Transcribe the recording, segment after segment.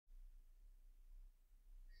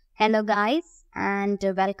Hello guys, and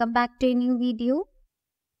welcome back to a new video.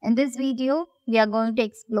 In this video, we are going to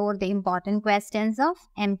explore the important questions of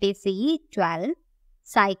MPCE 12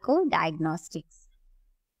 Psychodiagnostics.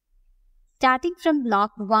 Starting from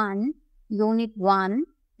Block 1, Unit 1,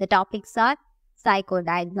 the topics are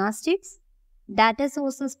Psychodiagnostics, Data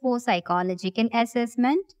Sources for Psychological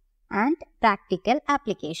Assessment, and Practical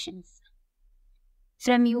Applications.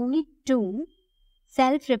 From Unit 2,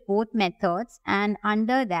 Self-report methods, and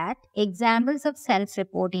under that, examples of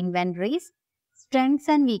self-report inventories, strengths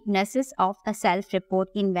and weaknesses of a self-report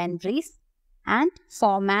inventories, and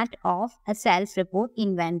format of a self-report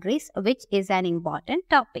inventories, which is an important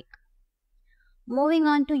topic. Moving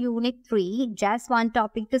on to Unit 3, just one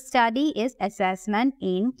topic to study is assessment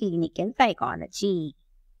in clinical psychology.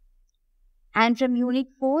 And from Unit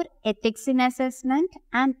 4, ethics in assessment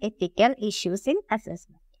and ethical issues in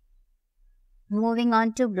assessment. Moving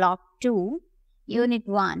on to Block 2, Unit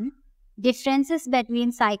 1, differences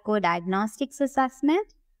between psychodiagnostics assessment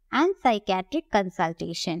and psychiatric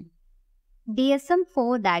consultation.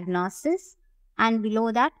 DSM-4 diagnosis, and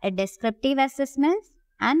below that a descriptive assessments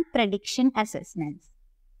and prediction assessments.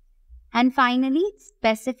 And finally,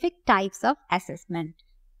 specific types of assessment.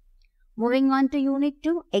 Moving on to Unit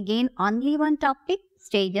 2, again only one topic,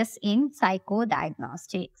 stages in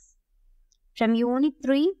psychodiagnostics. From Unit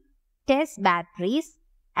 3, test batteries,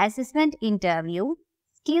 assessment interview,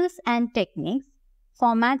 skills and techniques,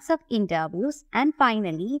 formats of interviews, and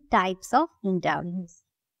finally types of interviews.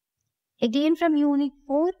 Again from Unit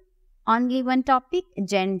 4, only one topic,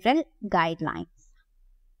 general guidelines.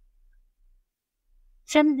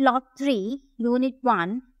 From Block 3, Unit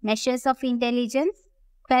 1, measures of intelligence,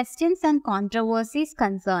 questions and controversies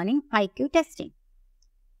concerning IQ testing.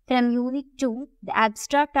 From Unit 2, the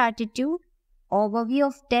abstract attitude, overview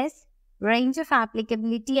of tests, range of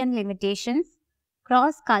applicability and limitations,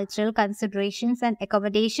 cross-cultural considerations and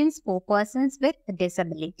accommodations for persons with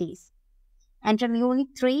disabilities. And from Unit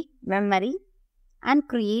 3, memory and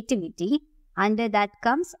creativity, under that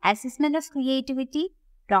comes assessment of creativity,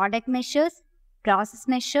 product measures, process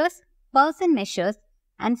measures, person measures,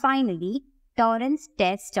 and finally, Torrance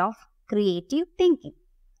test of creative thinking.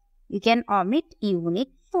 You can omit Unit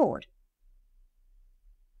 4.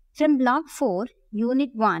 From Block 4, Unit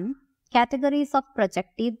 1, categories of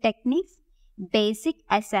projective techniques, basic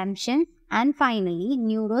assumptions, and finally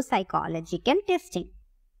neuropsychological testing.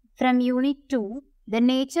 From Unit 2, the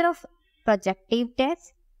nature of projective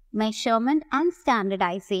tests, measurement and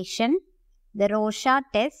standardization, the Rorschach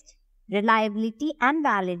test, reliability and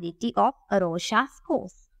validity of Rorschach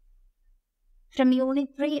scores. From Unit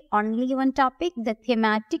 3, only one topic, the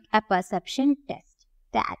thematic apperception test,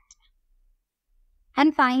 TAT.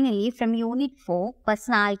 And finally, from Unit 4,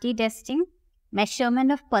 personality testing,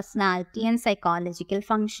 measurement of personality and psychological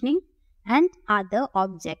functioning, and other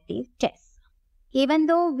objective tests. Even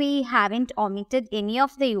though we haven't omitted any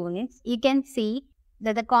of the units, you can see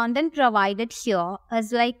that the content provided here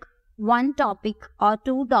is like one topic or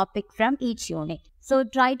two topics from each unit. So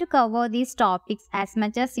try to cover these topics as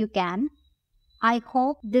much as you can. I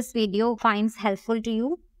hope this video finds helpful to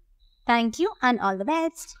you. Thank you and all the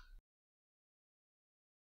best.